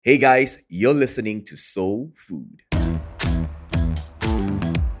Hey guys, you're listening to Soul Food.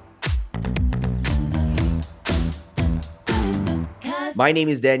 My name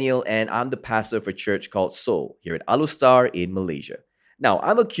is Daniel, and I'm the pastor of a church called Soul here at Alustar in Malaysia. Now,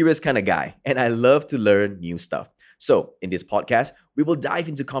 I'm a curious kind of guy, and I love to learn new stuff. So, in this podcast, we will dive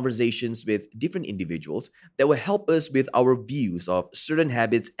into conversations with different individuals that will help us with our views of certain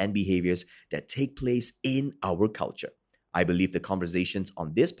habits and behaviors that take place in our culture. I believe the conversations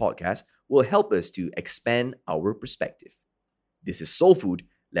on this podcast will help us to expand our perspective. This is Soul Food.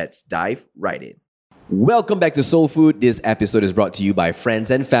 Let's dive right in. Welcome back to Soul Food. This episode is brought to you by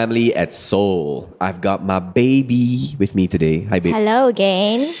friends and family at Soul. I've got my baby with me today. Hi, babe. Hello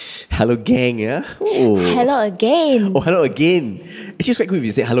again. Hello, gang. Yeah. Oh. Hello again. Oh, hello again. It's just quite cool if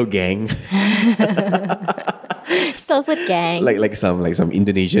you say hello, gang. Soul Food Gang. like some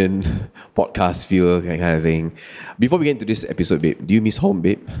Indonesian podcast feel kind of thing. Before we get into this episode, babe, do you miss home,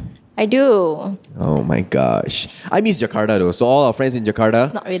 babe? I do. Oh my gosh. I miss Jakarta though. So all our friends in Jakarta.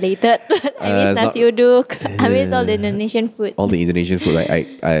 It's not related. I miss it's nasi not- uduk. I miss all the Indonesian food. All the Indonesian food,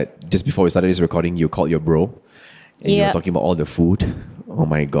 right? I just before we started this recording, you called your bro. And you were Yep. talking about all the food. Oh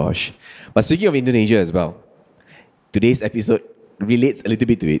my gosh. But speaking of Indonesia as well, today's episode relates a little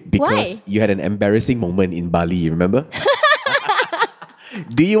bit to it because Why? you had an embarrassing moment in Bali, remember?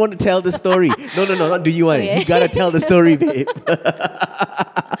 Do you want to tell the story? No, not do you want. Okay. You gotta tell the story, babe.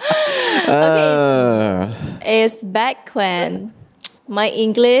 It's back when my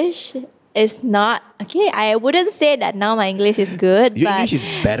English is not okay. I wouldn't say that now my English is good, Your but English is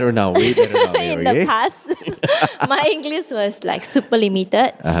better now, way better now, babe, in okay? the past, my English was like super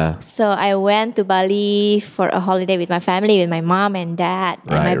limited. Uh-huh. So I went to Bali for a holiday with my family, with my mom and dad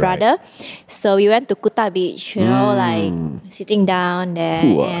and my Right, brother. So we went to Kuta Beach, like sitting down there.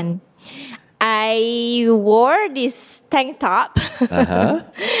 Cool. And I wore this tank top. Uh-huh.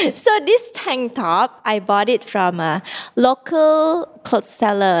 So this tank top, I bought it from a local clothes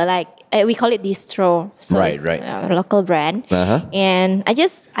seller, like we call it distro. So Right, it's right. a local brand. Uh-huh. And I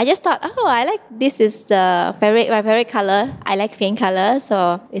just thought, I like this is my favorite color. I like pink color,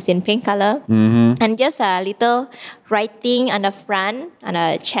 so it's in pink color. Mm-hmm. And just a little writing on the front, on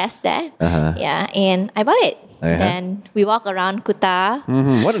the chest there. Uh-huh. Yeah, and I bought it. Uh-huh. Then we walk around Kuta.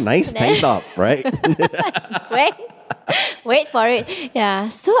 What a nice tank top, right? Wait for it. Yeah.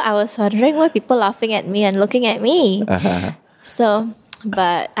 So I was wondering why people laughing at me and looking at me. Uh-huh. So,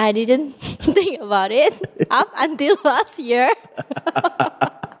 but I didn't think about it up until last year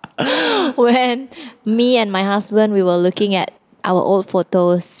when me and my husband we were looking at our old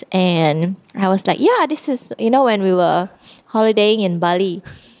photos and I was like, yeah, this is when we were holidaying in Bali,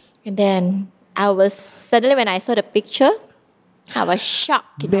 and then I was suddenly when I saw the picture, I was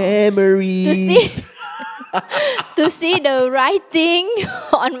shocked. Memories. To see the writing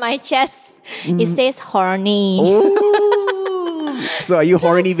on my chest. It says horny. Oh. So are you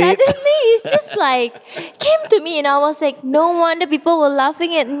horny, babe? Suddenly, it's just like came to me, and I was like, no wonder people were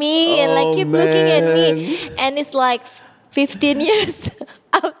laughing at me and like Oh, keep looking at me. man. And it's like 15 years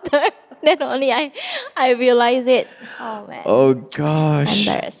after, then only I realize it. Oh man, Oh gosh.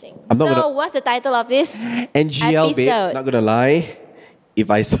 embarrassing. I'm not So gonna- what's the title of this NGL, babe. episode? Not gonna lie. If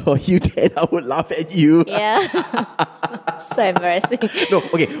I saw you then, I would laugh at you. Yeah, so embarrassing. No,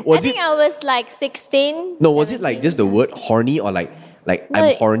 okay. I Was think it? I was like 16. No, was it like 17 just the word horny or like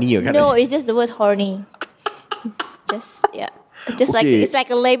I'm horny or kind No, of? it's just the word horny. Just like Okay. it's like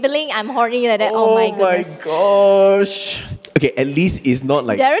a labeling. I'm horny like that. Oh, my goodness. gosh. Okay, at least it's not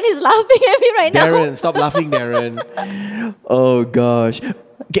like Darren is laughing at me right now. Darren. Stop laughing, Darren. Oh gosh.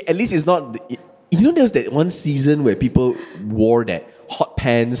 Okay, at least it's not. There's that one season where people wore that hot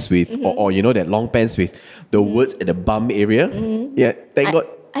pants with, or that long pants with the words at the bum area. Yeah, thank God.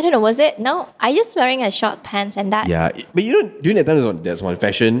 I don't know. Was it? No, I just wearing a short pants and that. Yeah, but during that time there's one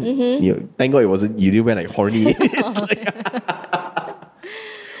fashion. Thank God it wasn't. You didn't wear like horny. It's like-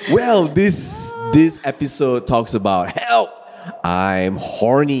 well, this episode talks about help. I'm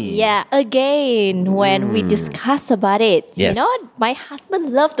horny. Yeah, again, when we discuss about it, Yes. my husband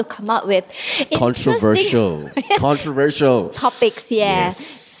loved to come up with Controversial. interesting Controversial. topics. Yeah. Yes.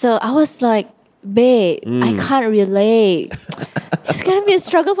 So I was like, babe, I can't relate. It's gonna be a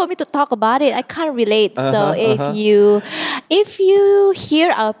struggle for me to talk about it. I can't relate. So if you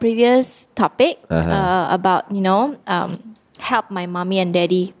hear our previous topic about help my mommy and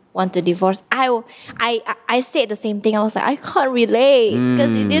daddy want to divorce, I said the same thing. I was like, I can't relate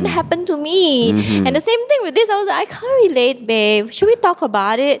because it didn't happen to me. And the same thing with this, I was like, I can't relate, babe. Should we talk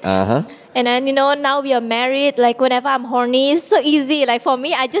about it? And then, now we are married. Like, whenever I'm horny, it's so easy. Like, for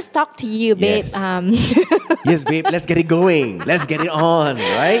me, I just talk to you, babe. Yes. Yes, babe, let's get it going. Let's get it on,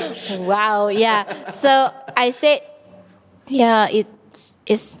 right? Wow, yeah. So I said, yeah,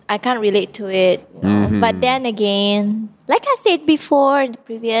 it's I can't relate to it. But then again, like I said before in the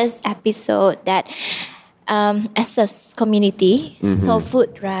previous episode, that as a community, Soul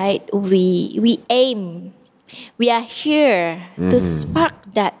Food, right? We aim, we are here to spark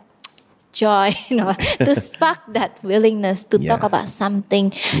that joy, to spark that willingness to talk about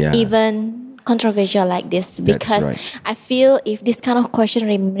something even controversial like this, because I feel if this kind of question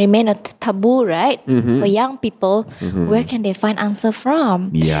remain a taboo, right, for young people, where can they find answer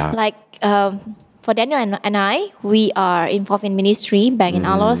from? Like for Daniel and I, we are involved in ministry back in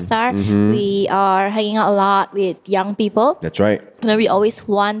All Star. We are hanging out a lot with young people. That's right. And we always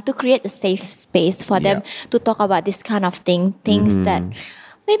want to create a safe space for them to talk about this kind of things that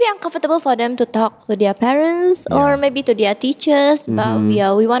maybe uncomfortable for them to talk to their parents or maybe to their teachers, but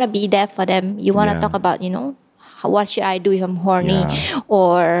we want to be there for them. You want to talk about, what should I do if I'm horny?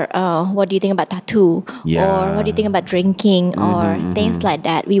 Or what do you think about tattoo? Or what do you think about drinking? Or things like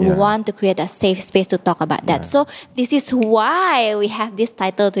that. We want to create a safe space to talk about that. So this is why we have this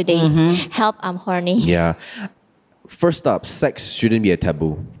title today, Help, I'm Horny. Yeah. First up, sex shouldn't be a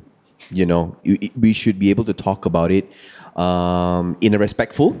taboo. We should be able to talk about it in a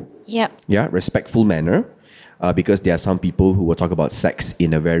respectful respectful manner, because there are some people who will talk about sex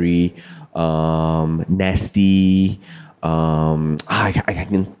in a very nasty, I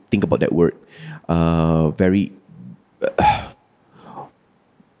can think about that word, very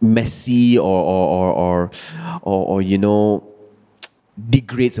messy or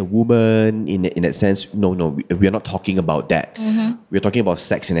degrades a woman in that sense. No, we are not talking about that. We're talking about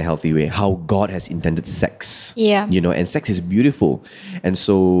sex in a healthy way, how God has intended sex. And sex is beautiful. And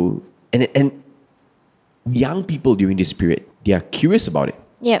so, and young people during this period, they are curious about it.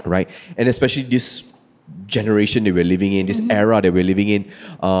 Right? And especially this generation that we're living in, this era that we're living in,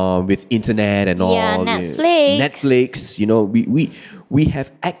 with internet and all. Netflix. We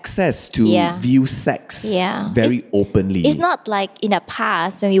have access to view sex very openly. It's not like in the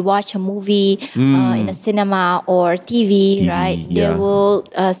past when we watch a movie in a cinema or TV, right? They will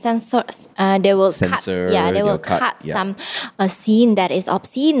censor. They will Censor, cut. They will cut some scene that is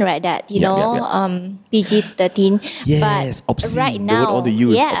obscene, right? That PG-13. Yes, but obscene. Right now, the word I want to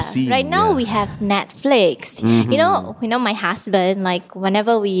use, obscene. Right now we have Netflix. My husband. Like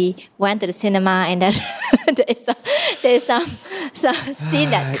whenever we went to the cinema, and then there's some scene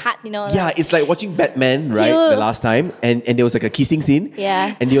that cut, it's like watching Batman, right? The last time, and there was like a kissing scene.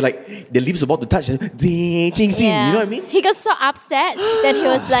 And they were like, the lips about to touch, and scene. You know what I mean? He got so upset that he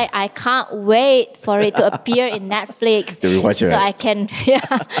was like, I can't wait for it to appear in Netflix. To rewatch it, right? I can,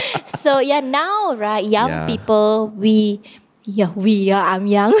 So now, right, young people, I'm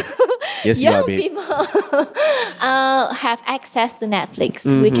young. Yes, you young are, babe. people have access to Netflix.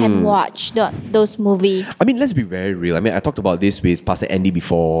 We can watch those movies. I mean, let's be very real. I mean, I talked about this with Pastor Andy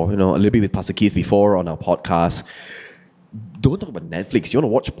before, a little bit with Pastor Keith before on our podcast. Don't talk about Netflix. You want to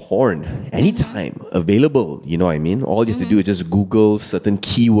watch porn anytime, available. You know what I mean? All you have to do is just Google certain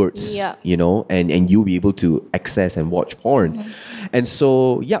keywords, and you'll be able to access and watch porn. And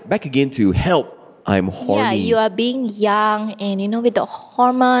so, back again to Help, I'm horny. Yeah, you are being young and, with the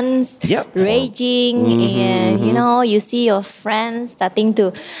hormones raging and, you see your friends starting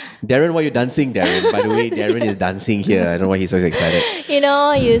to... Darren, why are you dancing, Darren? By the way, Darren is dancing here. I don't know why he's so excited.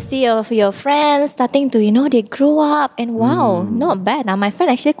 You see your friends starting to, they grow up and wow, not bad. Now, my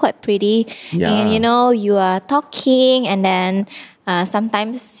friend actually quite pretty. And, you are talking and then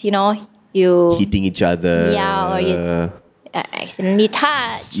sometimes, you... hitting each other. Yeah, or you... accidentally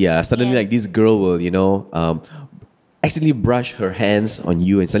touch. Suddenly like this girl will, accidentally brush her hands on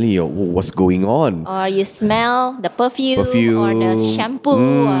you and suddenly what's going on? Or you smell the perfume or the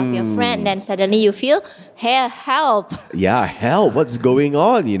shampoo of your friend, then suddenly you feel, hey, help. Help, what's going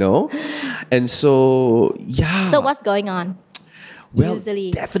on, And so, So what's going on? Well,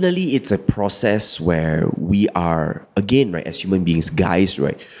 usually? Definitely it's a process where we are, again, right, as human beings, guys,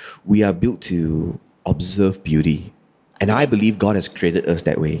 right, we are built to observe beauty. And I believe God has created us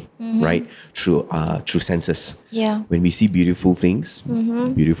that way, right? Through senses. When we see beautiful things,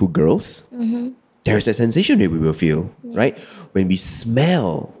 beautiful girls, there is a sensation that we will feel, right? When we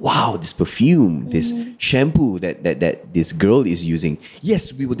smell, wow, this perfume, this shampoo that this girl is using.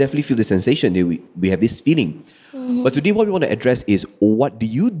 Yes, we will definitely feel the sensation. That we have this feeling. But today what we want to address is, what do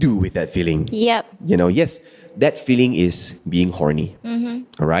you do with that feeling? Yes, that feeling is being horny,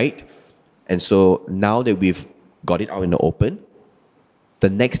 all right? And so now that we've got it out in the open, the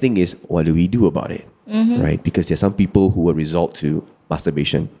next thing is, what do we do about it? Right? Because there's some people who will resort to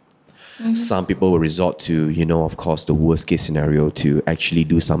masturbation. Some people will resort to, of course, the worst case scenario, to actually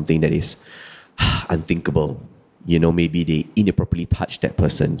do something that is unthinkable. Maybe they inappropriately touch that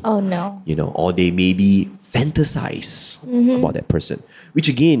person. Oh no. Or they maybe fantasize about that person, which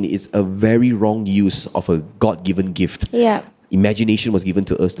again is a very wrong use of a God-given gift. Yeah. Imagination was given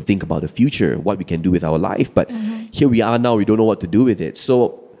to us to think about the future, what we can do with our life. But here we are now, we don't know what to do with it.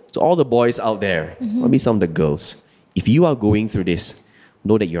 So all the boys out there, maybe some of the girls, if you are going through this,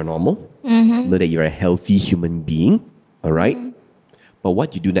 know that you're normal, know that you're a healthy human being, all right? But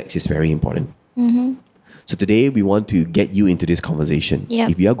what you do next is very important. So today, we want to get you into this conversation.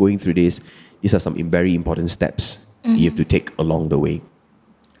 Yep. If you are going through this, these are some very important steps you have to take along the way.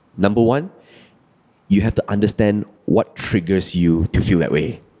 Number one, you have to understand what triggers you to feel that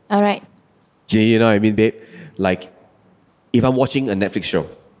way. All right. You know what I mean, babe? Like, if I'm watching a Netflix show,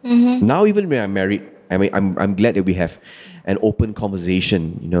 now even when I'm married, I'm glad that we have an open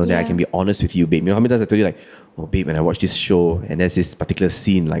conversation, that I can be honest with you, babe. How many times I told you, like, oh, babe, when I watch this show and there's this particular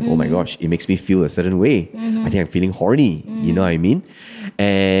scene, like, oh my gosh, it makes me feel a certain way. I think I'm feeling horny. You know what I mean?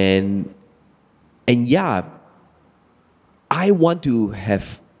 And yeah, I want to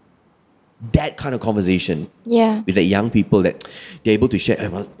have that kind of conversation with the young people, that they're able to share, hey,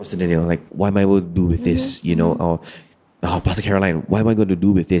 Pastor Daniel, like, what am I able to do with this? Or Pastor Caroline, what am I going to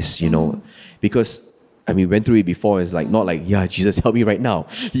do with this? Because we went through it before. It's like, not like, yeah, Jesus, help me right now.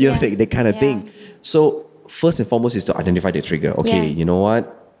 That kind of thing. So first and foremost is to identify the trigger. Okay, you know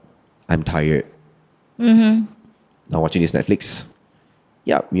what? I'm tired. Now watching this Netflix.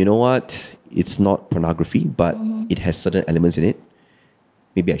 Yeah, you know what? It's not pornography, but it has certain elements in it.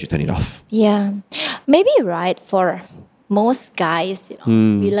 Maybe I should turn it off. Yeah. Maybe, right, for most guys,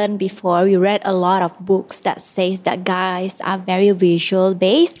 we learned before, we read a lot of books that says that guys are very visual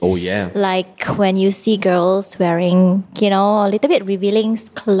based. Oh, yeah. Like when you see girls wearing, a little bit revealing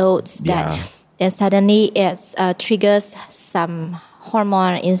clothes, that then suddenly it triggers some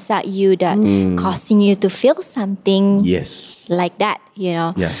hormone inside you that causing you to feel something like that,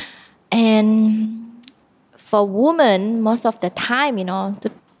 Yeah. And for women, most of the time,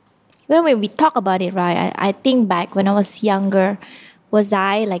 when we talk about it, right, I think back when I was younger, was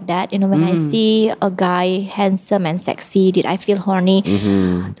I like that? When I see a guy handsome and sexy, did I feel horny?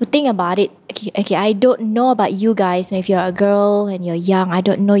 To think about it, okay, I don't know about you guys. If you're a girl and you're young, I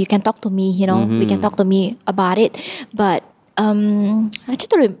don't know. You can talk to me, we can talk to me about it. But I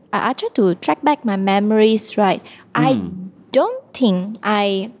try to track back my memories, right? I don't think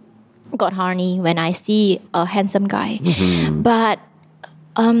I got horny when I see a handsome guy. But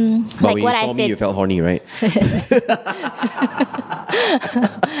like when what you saw I me, said, you felt horny, right?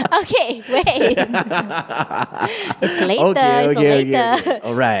 Okay, wait. It's later. Okay.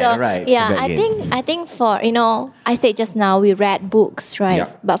 All right. Yeah, I think for I said just now we read books, right? Yeah.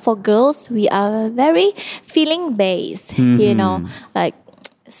 But for girls, we are very feeling based. Like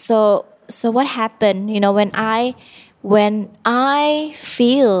so what happened? When I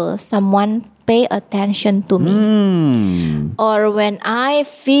feel someone pay attention to me, or when I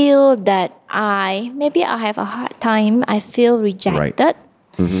feel that I have a hard time, I feel rejected.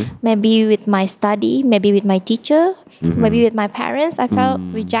 Maybe with my study, maybe with my teacher, maybe with my parents, I felt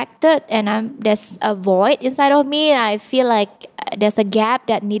rejected, and there's a void inside of me, and I feel like there's a gap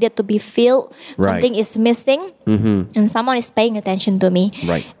that needed to be filled. Something is missing, and someone is paying attention to me.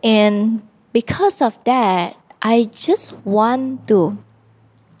 Right. And because of that, I just want to,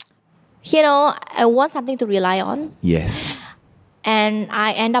 I want something to rely on. Yes. And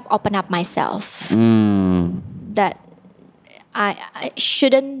I end up open up myself. That I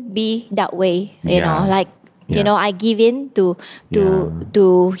shouldn't be that way, I give in to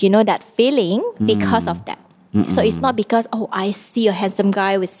that feeling because of that. So it's not because, I see a handsome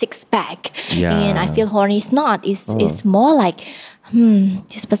guy with six pack and I feel horny. It's not. It's more like,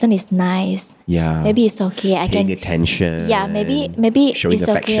 this person is nice. Yeah. Maybe it's okay. I Paying can attention. Yeah, maybe showing it's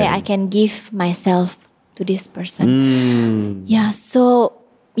affection. okay. I can give myself to this person. Yeah. So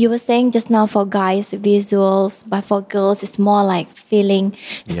you were saying just now for guys visuals, but for girls it's more like feeling.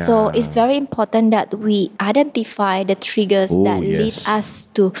 So it's very important that we identify the triggers that lead us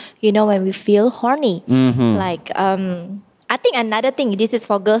to when we feel horny. Like I think another thing, this is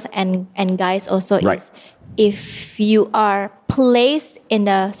for girls and guys also, is if you are placed in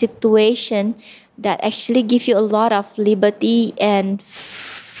a situation that actually give you a lot of liberty and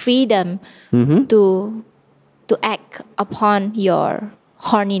freedom to act upon your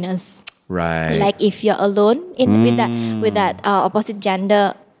horniness. Right. Like if you're alone with that opposite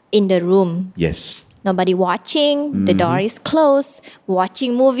gender in the room. Yes. nobody watching, the door is closed,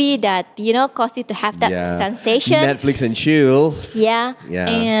 watching movie that, cause you to have that sensation. Netflix and chill. Yeah. Yeah.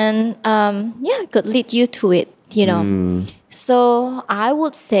 And could lead you to it, So I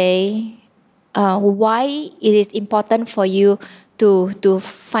would say why it is important for you to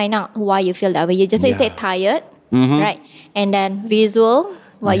find out why you feel that way. You say tired, right? And then visual,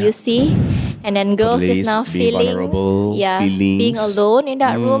 what you see. And then girls is now feelings, being alone in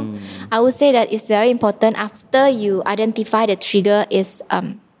that room. I would say that it's very important after you identify the trigger is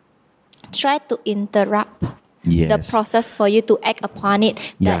try to interrupt the process for you to act upon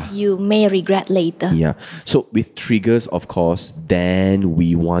it that you may regret later. Yeah. So with triggers, of course, then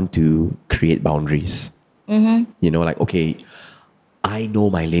we want to create boundaries. Like, okay, I know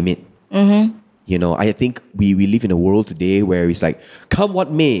my limit. I think we live in a world today where it's like, come what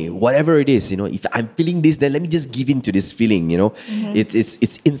may, whatever it is, if I'm feeling this, then let me just give in to this feeling,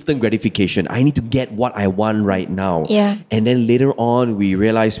 It's instant gratification. I need to get what I want right now. Yeah. And then later on, we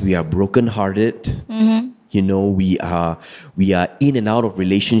realize we are brokenhearted. We are in and out of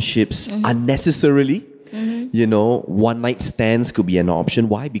relationships unnecessarily. One night stands could be an option.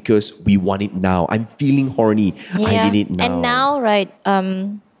 Why? Because we want it now. I'm feeling horny. I need it now. And now, right,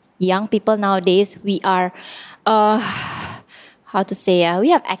 young people nowadays, we are, we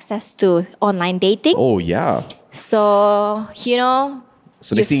have access to online dating. Oh, yeah. So, So you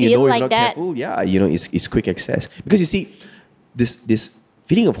next thing feel you know, if like you're not that. careful, it's quick access. Because you see, this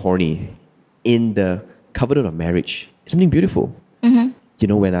feeling of horny in the covenant of marriage is something beautiful.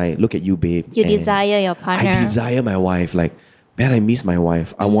 When I look at you, babe. You desire your partner. I desire my wife. Like, man, I miss my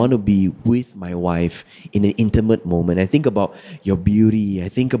wife. I want to be with my wife in an intimate moment. I think about your beauty. I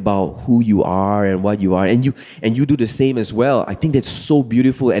think about who you are and what you are. And you do the same as well. I think that's so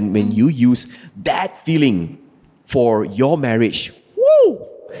beautiful. And when you use that feeling for your marriage, woo!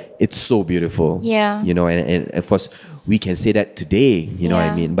 It's so beautiful. Yeah. And of course, we can say that today, what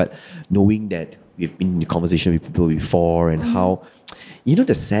I mean? But knowing that we've been in conversation with people before and how,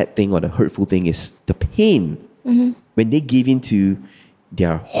 the sad thing or the hurtful thing is the pain when they give into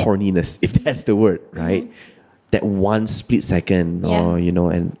their horniness, if that's the word, right? That one split second, or,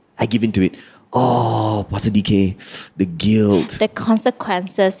 and I give into it. Oh, Pastor DK, the guilt. The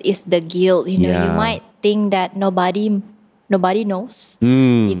consequences is the guilt. You might think that nobody knows.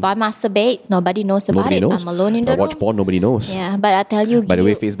 If I masturbate, nobody knows about Nobody it. knows. I'm alone in the I watch room. porn, nobody knows. Yeah, but I tell you, By the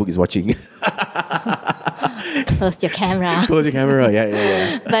way, guilt- Facebook is watching. close your camera. Close your camera.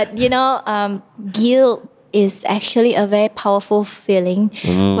 Yeah. But guilt is actually a very powerful feeling.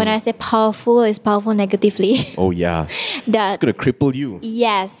 When I say powerful, it's powerful negatively. Oh, yeah. That It's going to cripple you.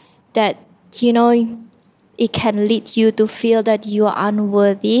 yes, that it can lead you to feel that you are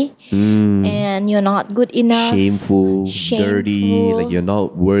unworthy and you're not good enough. Shameful, dirty, like you're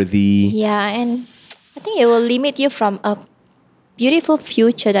not worthy. Yeah, and I think it will limit you from a beautiful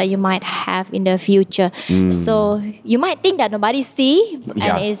future that you might have in the future. So you might think that nobody see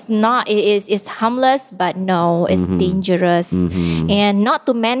Yeah. and it's not, it's harmless, but no, it's dangerous. And not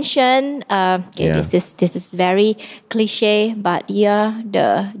to mention, this is very cliche, but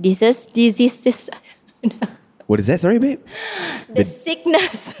the diseases, What is that? Sorry, babe. the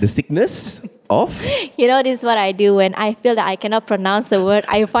sickness. The sickness of? This is what I do when I feel that I cannot pronounce a word.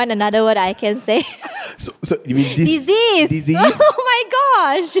 I find another word I can say. So you mean this? Disease. Disease? Oh my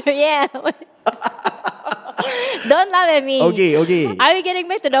gosh. Yeah. Don't laugh at me. Okay. Are we getting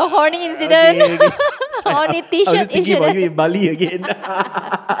back to the horny incident? Okay. Horny I was t-shirt just thinking about you incident. in Bali again.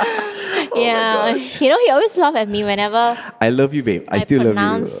 Yeah. He always laugh at me whenever I love you, babe. I still love you.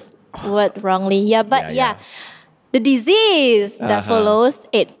 pronounce word wrongly. Yeah, but Yeah. the disease that follows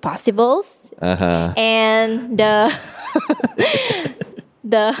it possibles. And the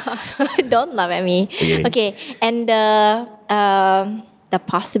don't laugh at me. Okay. And the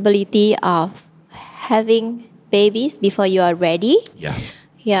possibility of having babies before you are ready. Yeah.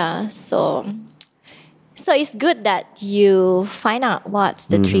 Yeah. So it's good that you find out what's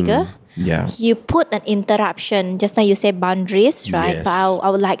the trigger. Yeah. You put an interruption. Just now you say boundaries, right? Yes. But I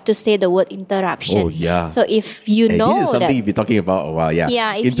would like to say the word interruption. Oh, yeah. So if you Hey, know this is something that, you've been talking about a while. Yeah.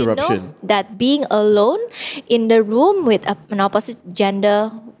 if you Interruption. know that being alone in the room with an opposite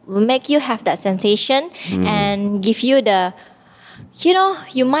gender will make you have that sensation and give you the,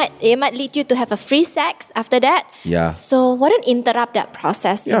 it might lead you to have a free sex after that. Yeah. So why don't interrupt that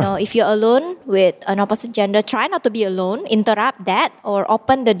process? Yeah. If you're alone with an opposite gender, try not to be alone. Interrupt that or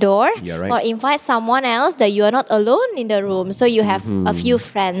open the door Yeah, right. or invite someone else that you are not alone in the room. So you have a few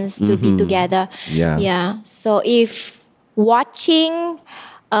friends to be together. Yeah. Yeah. So if watching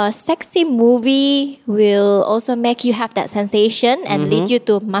a sexy movie will also make you have that sensation and lead you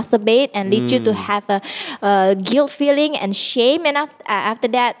to masturbate and lead you to have a guilt feeling and shame, and after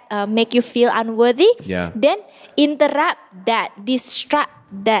that make you feel unworthy. Yeah. Then interrupt that, distract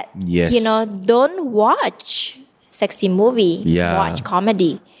that. Yes. Don't watch sexy movie. Yeah. Watch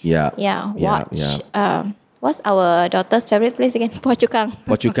comedy. Yeah. Yeah. Yeah, Watch. What's our daughter's favorite place again? Phua Chu Kang.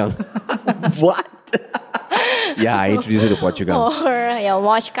 Phua Chu Kang. What? Yeah, I introduced her to Phua Chu Kang. Or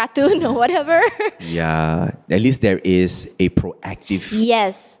watch cartoon or whatever. Yeah, at least there is a proactive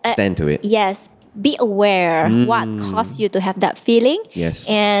Yes. stand to it. Yes. Be aware what caused you to have that feeling. Yes.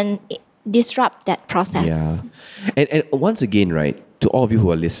 And disrupt that process. Yeah. And once again, right, to all of you who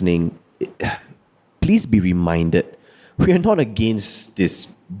are listening, please be reminded, we are not against this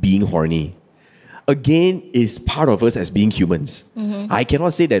being horny. Again, it's part of us as being humans. I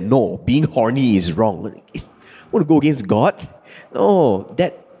cannot say that, no, being horny is wrong. I want to go against God? No,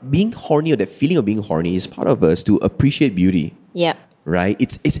 that being horny or that feeling of being horny is part of us to appreciate beauty, Yeah. right?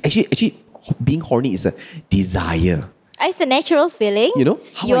 It's actually being horny is a desire. It's a natural feeling.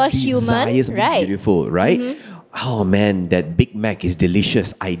 How You're I desire human, something right? beautiful, right? Oh man, that Big Mac is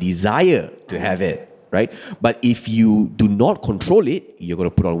delicious. I desire to have it, right? But if you do not control it, you're going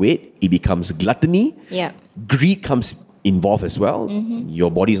to put on weight. It becomes gluttony. Yeah. Greed comes involved as well. Your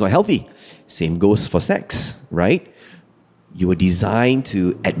body is not healthy. Same goes for sex, right? You were designed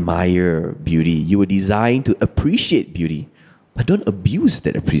to admire beauty. You were designed to appreciate beauty. But don't abuse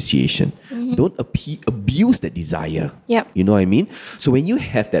that appreciation. Don't abuse that desire. Yep. You know what I mean? So when you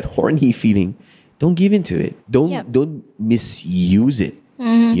have that horny feeling, don't give in to it. Yep. Don't misuse it.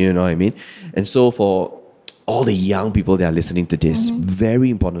 You know what I mean? And so for all the young people that are listening to this, very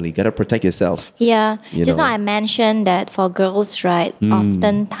importantly, you gotta protect yourself. Yeah. You Just know. now I mentioned that for girls, right,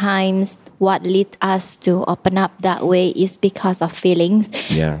 oftentimes what leads us to open up that way is because of feelings.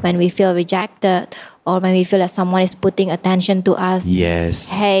 Yeah. When we feel rejected or when we feel that someone is putting attention to us. Yes.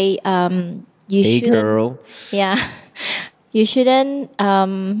 Hey, you Hey shouldn't. girl. Yeah. You shouldn't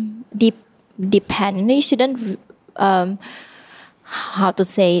depend. You shouldn't, how to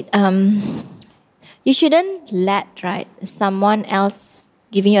say it, you shouldn't let, right, someone else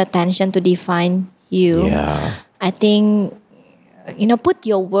giving you attention to define you. Yeah. I think, put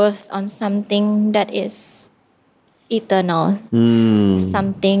your worth on something that is eternal,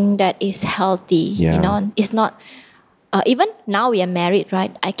 something that is healthy. Yeah. It's not, even now we are married,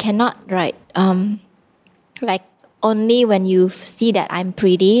 right? I cannot, right, like only when you see that I'm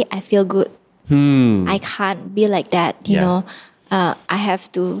pretty, I feel good. I can't be like that, you Yeah. know. I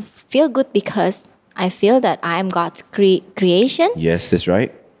have to feel good because I feel that I am God's creation. Yes, that's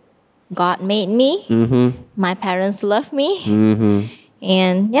right. God made me. My parents love me.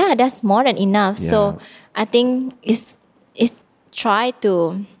 And yeah, that's more than enough. So Yeah. I think it's try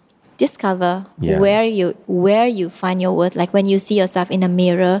to discover Yeah. where you find your worth. Like when you see yourself in a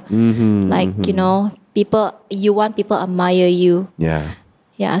mirror, you want people admire you. Yeah.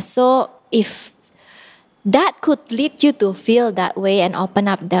 Yeah, so if that could lead you to feel that way and open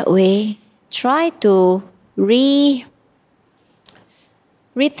up that way, try to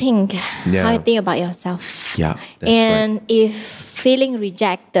rethink Yeah. how you think about yourself. Yeah, that's and if feeling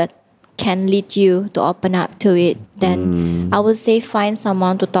rejected can lead you to open up to it, then I would say find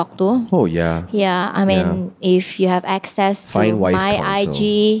someone to talk to. Oh, yeah. Yeah, I mean, if you have access to Find wise my counsel.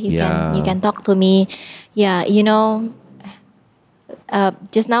 IG, you can talk to me. Yeah,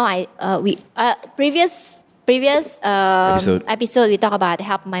 just now previous episode we talk about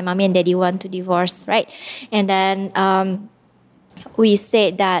help my mommy and daddy want to divorce, right? And then we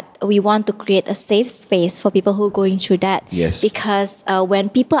said that we want to create a safe space for people who are going through that. Yes. Because when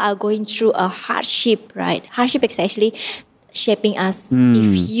people are going through a hardship, right? Hardship is actually shaping us.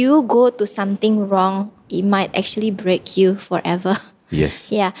 If you go to something wrong, it might actually break you forever.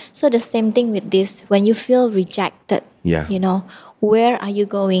 Yes. Yeah. So the same thing with this. When you feel rejected, Yeah. where are you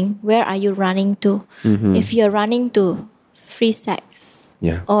going? Where are you running to? If you're running to free sex,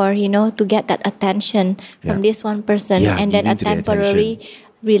 Yeah. or to get that attention from Yeah. this one person, Yeah, and then a giving to the temporary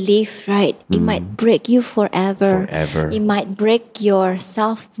relief, right? It might break you forever. Forever. It might break your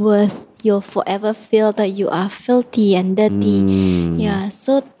self-worth. You'll forever feel that you are filthy and dirty. Yeah.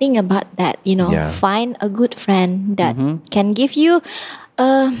 So think about that. Yeah. Find a good friend that can give you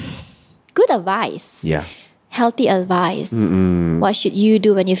good advice. Yeah. Healthy advice. What should you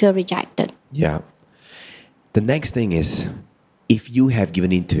do when you feel rejected? Yeah. The next thing is, if you have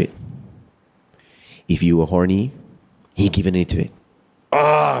given into it, if you were horny, he given into it.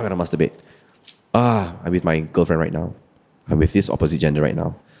 I'm gonna masturbate. I'm with my girlfriend right now. I'm with this opposite gender right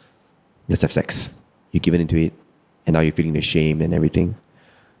now. Let's have sex. You're given into it, and now you're feeling the shame and everything.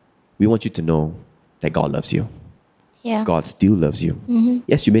 we want you to know that God loves you. Yeah. God still loves you.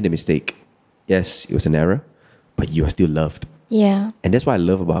 Yes, you made a mistake. Yes, it was an error, but you are still loved. Yeah. And that's what I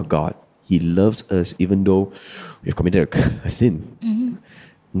love about God. He loves us even though we've committed a sin.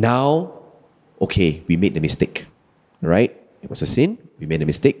 Now, okay, we made the mistake, right? It was a sin. We made a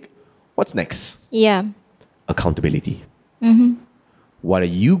mistake. What's next? Yeah. Accountability. What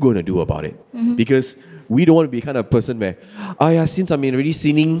are you going to do about it? Because we don't want to be the kind of person where, since I'm already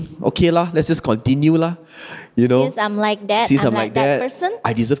sinning, okay lah, let's just continue lah. You know, Since I'm like that, since I'm like that person.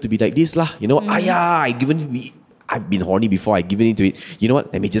 I deserve to be like this lah. You know, I've been horny before, I've given into it. You know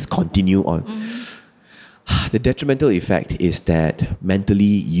what? Let me just continue on. The detrimental effect is that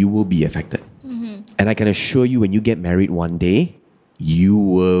mentally you will be affected. And I can assure you, when you get married one day, you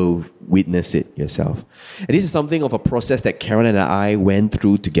will witness it yourself. And this is something of a process that Karen and I went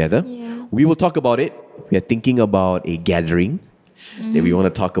through together. Yeah. We will talk about it. We are thinking about a gathering that we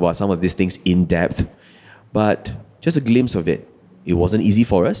want to talk about some of these things in depth. But just a glimpse of it. It wasn't easy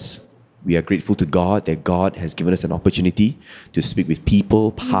for us. We are grateful to God that God has given us an opportunity to speak with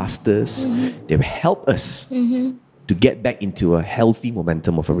people, pastors, that will help us to get back into a healthy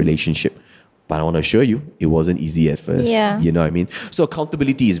momentum of a relationship. But I want to assure you, it wasn't easy at first. Yeah. You know what I mean? So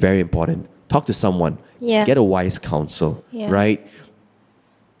accountability is very important. Talk to someone. Yeah. Get a wise counsel, Yeah. right?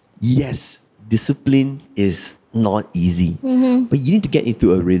 Yes, discipline is not easy, but you need to get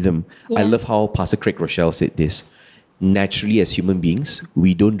into a rhythm. I Yeah. love how Pastor Craig Rochelle said this. Naturally, as human beings,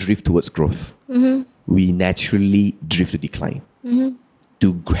 we don't drift towards growth. We naturally drift to decline.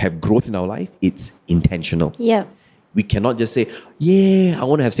 To have growth in our life, it's intentional. Yeah. We cannot just say, I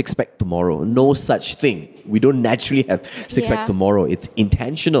want to have six-pack tomorrow. No such thing. We don't naturally have six-pack Yeah. tomorrow. It's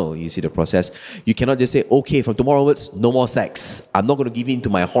intentional. You see the process. You cannot just say, okay, from tomorrow onwards, no more sex. I'm not going to give in to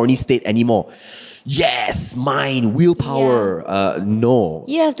my horny state anymore. Yes, mine, willpower. No.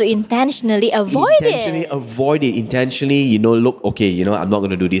 You have to intentionally avoid Intentionally it. avoid it. Intentionally, look, okay, I'm not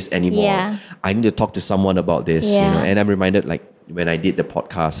going to do this anymore. Yeah. I need to talk to someone about this. Yeah. And I'm reminded, like, when I did the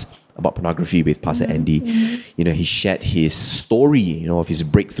podcast about pornography with Pastor Andy, he shared his story, of his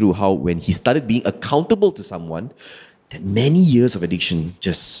breakthrough, how when he started being accountable to someone, that many years of addiction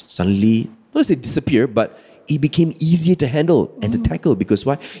just suddenly, not to say disappear, but it became easier to handle and to tackle because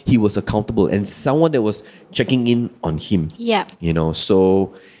why? He was accountable and someone that was checking in on him. Yeah.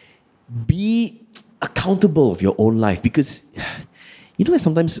 So be accountable of your own life because,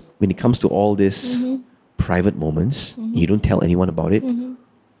 sometimes when it comes to all this private moments, you don't tell anyone about it,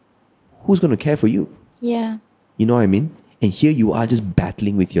 who's going to care for you? Yeah. You know what I mean? And here you are just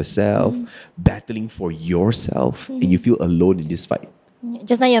battling with yourself, battling for yourself, and you feel alone in this fight.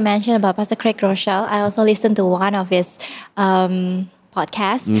 Just now you mentioned about Pastor Craig Rochelle. I also listened to one of his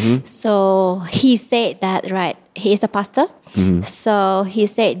podcasts. So he said that, right, he is a pastor. So he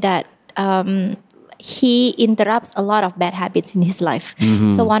said that he interrupts a lot of bad habits in his life.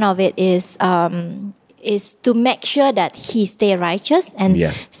 So one of it is to make sure that he stay righteous and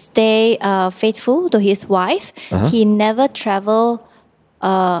stay faithful to his wife. He never travel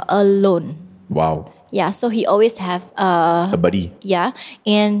alone. Wow. Yeah, so he always have A buddy. yeah,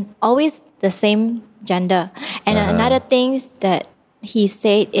 and always the same gender. And another things that he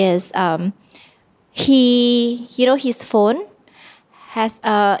said is his phone has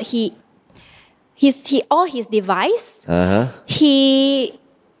all his device. He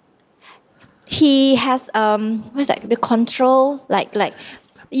has what's that? The control like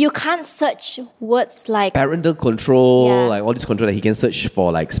you can't search words like Parental control, Yeah. like all this control that he can search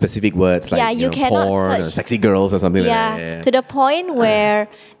for like specific words like Yeah, you cannot porn or search. sexy girls or something like that. Yeah. to the point where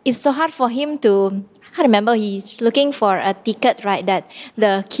it's so hard for him to. I can't remember. He's looking for a ticket, right? That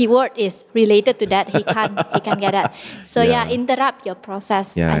the keyword is related to that. He can't get that. So Yeah. interrupt your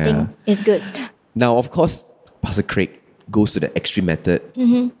process. Yeah, I think is good. Now, of course, Pastor Craig goes to the extreme method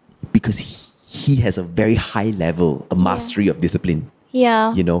because he has a very high level, a mastery of discipline.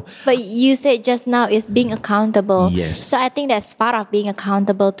 Yeah. But you said just now is being accountable. Yes. So I think that's part of being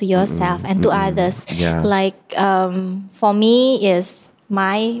accountable to yourself and to others. Yeah. Like for me is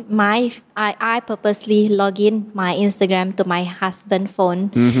I purposely log in my Instagram to my husband's phone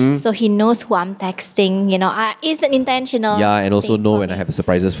so he knows who I'm texting. It's an intentional. Yeah, and also thing know for when me. I have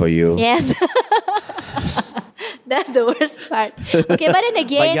surprises for you. Yes. That's the worst part. Okay, but then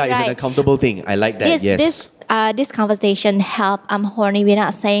again, But yeah, it's right? an accountable thing. I like that. this yes. this this conversation help. I'm horny. We're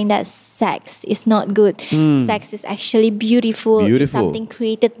not saying that sex is not good. Sex is actually beautiful. It's Beautiful. something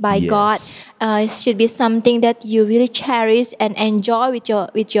created by God. Yes. It should be something that you really cherish and enjoy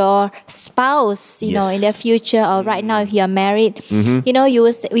with your spouse. You know, in the Yes. future or right now if you are married. You know,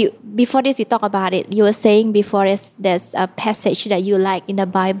 before this we talk about it. You were saying before there's a passage that you like in the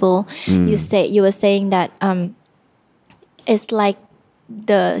Bible. You were saying that it's like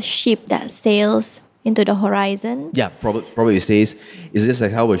the ship that sails into the horizon. Yeah, probably it says it's just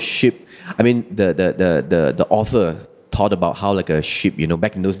like how a ship. I mean, the author thought about how like a ship. You know,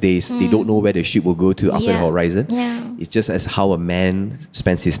 back in those days, they don't know where the ship will go to after the Yeah. horizon. Yeah. It's just as how a man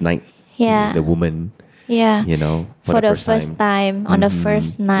spends his night. Yeah. The woman. Yeah. You know, For the first time on the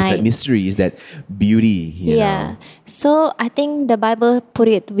first It's night. that mystery. It's that beauty. You know? So I think the Bible put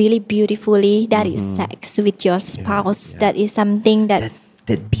it really beautifully. That is sex with your spouse. That is something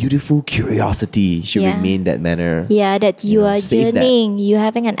That beautiful curiosity should Yeah. remain that manner. that you know, are save that. journeying, you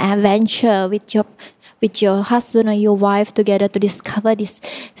having an adventure with your husband or your wife together to discover this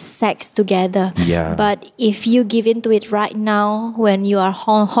sex together. Yeah. But if you give into it right now when you are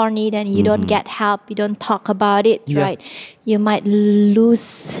horny, then you don't get help, you don't talk about it, Yeah. right? You might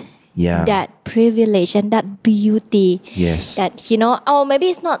lose Yeah. that privilege and that beauty. Yes. That maybe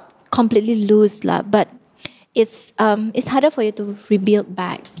it's not completely lose lah, but it's harder for you to rebuild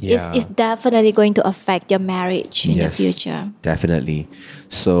back. Yeah. It's definitely going to affect your marriage in the Yes, future. Definitely.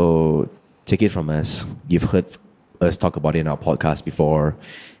 So take it from us. You've heard us talk about it in our podcast before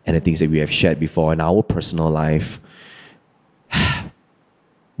and the things that we have shared before in our personal life.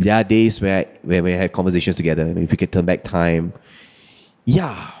 There are days where we had conversations together. If we could turn back time,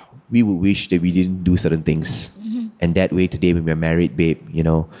 we would wish that we didn't do certain things. And that way today when we're married, babe,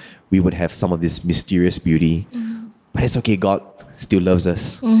 we would have some of this mysterious beauty. But it's okay, God still loves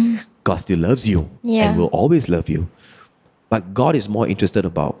us. God still loves you Yeah. and will always love you. But God is more interested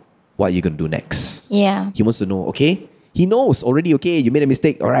about what you're going to do next. Yeah. He wants to know, okay? He knows already, okay, you made a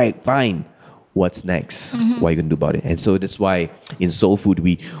mistake. All right, fine. What's next? What are you going to do about it? And so that's why in Soul Food,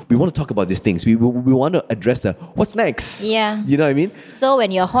 we want to talk about these things. We want to address the what's next? Yeah. You know what I mean? So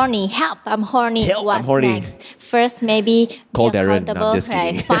when you're horny, help, I'm horny. Help, I'm What's horny. next? First, maybe Call be Darren. No, I'm accountable, just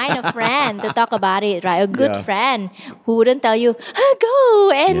right? kidding. Find a friend to talk about it, right? A good Yeah. friend who wouldn't tell you,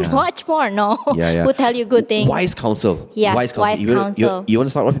 go and Yeah. watch more. No, Yeah. who tell you good things. Wise counsel. Yeah, Wise counsel. wise counsel. You want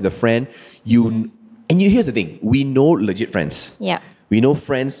to start off with a friend. Here's the thing. We know legit friends. Yeah. We know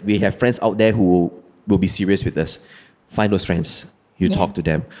friends. We have friends out there who will be serious with us. Find those friends. You Yeah. talk to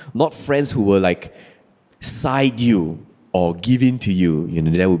them. Not friends who will like side you or give in to you.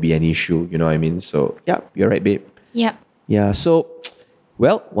 That would be an issue. You know what I mean? So yeah, you're right, babe. Yeah. Yeah, so,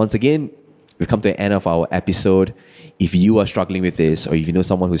 well, once again, we've come to the end of our episode. If you are struggling with this, or if you know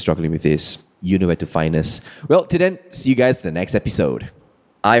someone who's struggling with this, you know where to find us. Well, till then, see you guys in the next episode.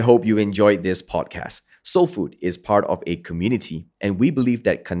 I hope you enjoyed this podcast. Soul Food is part of a community, and we believe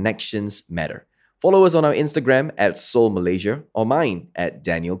that connections matter. Follow us on our Instagram at Soul Malaysia or mine at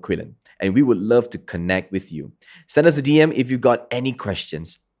Daniel Quillen, and we would love to connect with you. Send us a DM if you've got any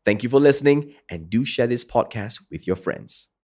questions. Thank you for listening, and do share this podcast with your friends.